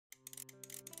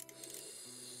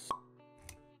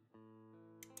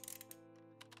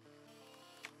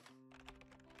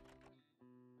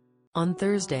On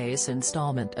Thursday's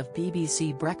installment of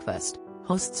BBC Breakfast,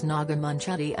 hosts Naga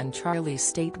Munchetty and Charlie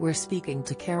Stayt were speaking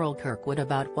to Carol Kirkwood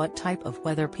about what type of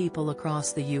weather people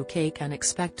across the UK can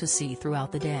expect to see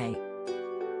throughout the day.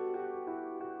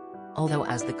 Although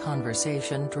as the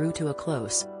conversation drew to a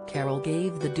close, Carol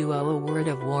gave the duo a word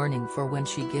of warning for when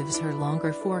she gives her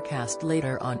longer forecast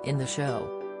later on in the show.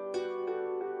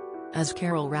 As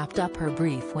Carol wrapped up her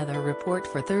brief weather report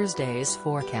for Thursday's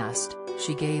forecast,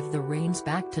 she gave the reins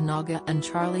back to Naga and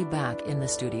Charlie back in the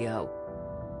studio.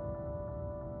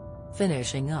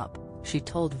 Finishing up, she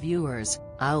told viewers,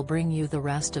 "I'll bring you the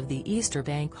rest of the Easter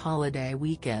bank holiday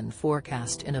weekend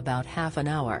forecast in about half an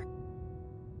hour.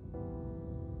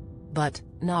 But,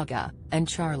 Naga and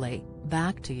Charlie,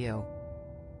 back to you."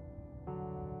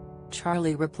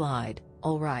 Charlie replied,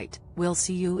 "All right, we'll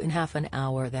see you in half an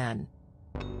hour then."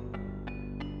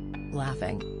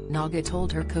 Laughing, Naga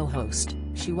told her co-host,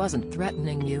 "She wasn't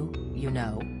threatening you, you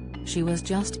know. She was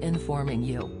just informing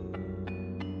you."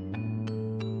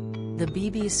 The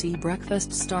BBC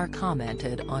Breakfast star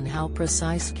commented on how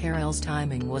precise Carol's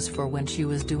timing was for when she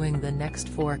was doing the next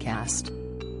forecast.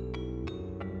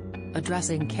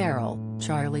 Addressing Carol,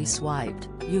 Charlie swiped,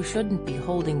 "You shouldn't be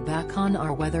holding back on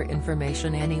our weather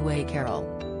information anyway, Carol.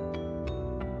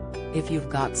 If you've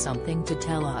got something to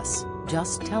tell us,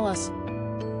 just tell us."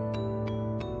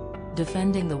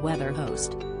 Defending the weather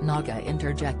host, Naga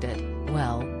interjected,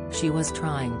 "Well, she was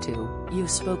trying to, you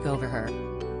spoke over her."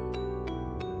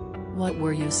 "What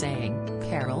were you saying,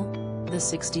 Carol?" The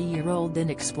 60-year-old then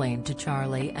explained to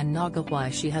Charlie and Naga why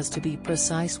she has to be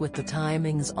precise with the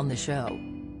timings on the show.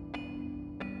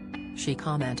 She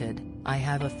commented, "I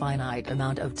have a finite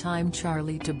amount of time,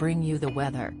 Charlie, to bring you the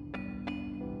weather.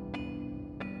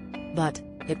 But,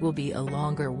 it will be a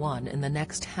longer one in the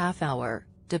next half hour,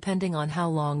 depending on how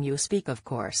long you speak, of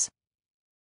course.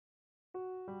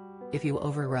 If you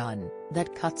overrun,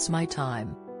 that cuts my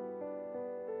time.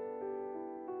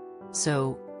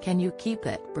 So, can you keep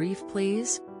it brief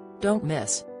please? Don't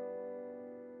miss."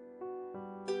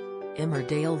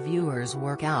 Emmerdale viewers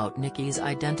work out Nikki's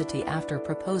identity after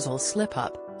proposal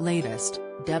slip-up. Latest,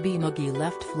 Debbie McGee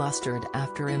left flustered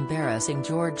after embarrassing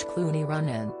George Clooney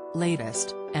run-in.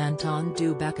 Latest, Anton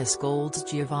Dubecka scolds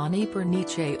Giovanni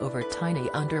Pernice over tiny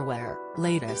underwear.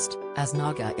 Latest, as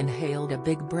Naga inhaled a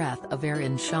big breath of air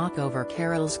in shock over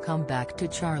Carol's comeback to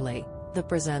Charlie, the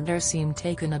presenter seemed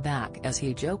taken aback as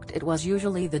he joked it was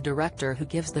usually the director who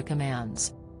gives the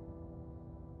commands.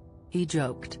 He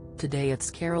joked, "Today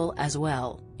it's Carol as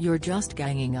well, you're just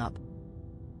ganging up."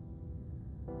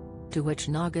 To which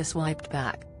Naga swiped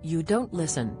back, "You don't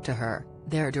listen to her,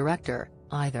 their director,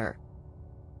 either."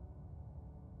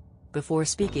 Before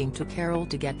speaking to Carol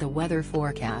to get the weather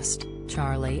forecast,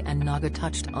 Charlie and Naga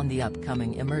touched on the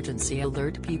upcoming emergency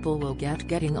alert people will get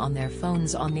getting on their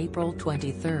phones on April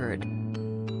 23rd.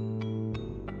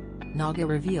 Naga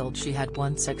revealed she had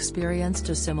once experienced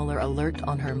a similar alert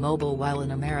on her mobile while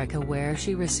in America where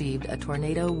she received a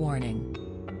tornado warning.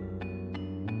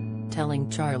 Telling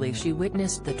Charlie she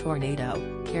witnessed the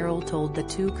tornado, Carol told the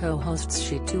two co-hosts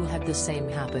she too had the same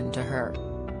happen to her.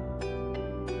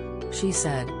 She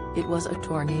said, "It was a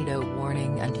tornado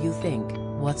warning and you think,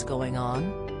 what's going on?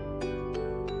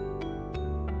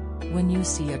 When you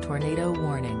see a tornado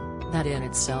warning, that in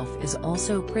itself is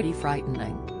also pretty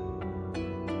frightening.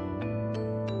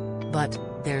 But,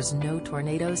 there's no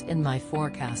tornadoes in my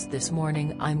forecast this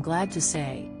morning, I'm glad to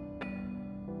say."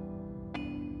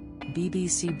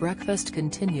 BBC Breakfast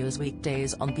continues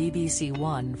weekdays on BBC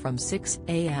One from 6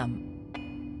 a.m.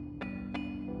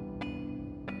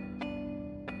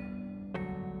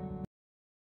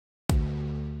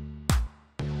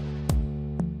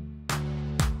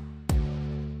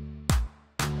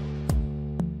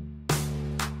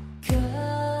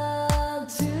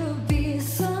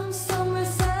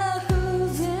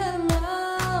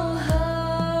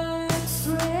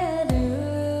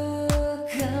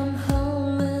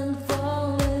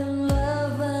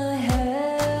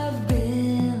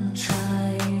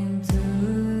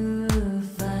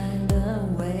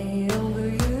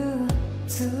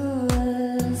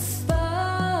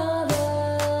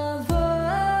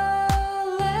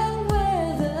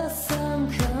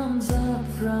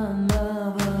 From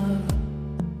above,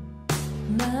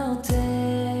 now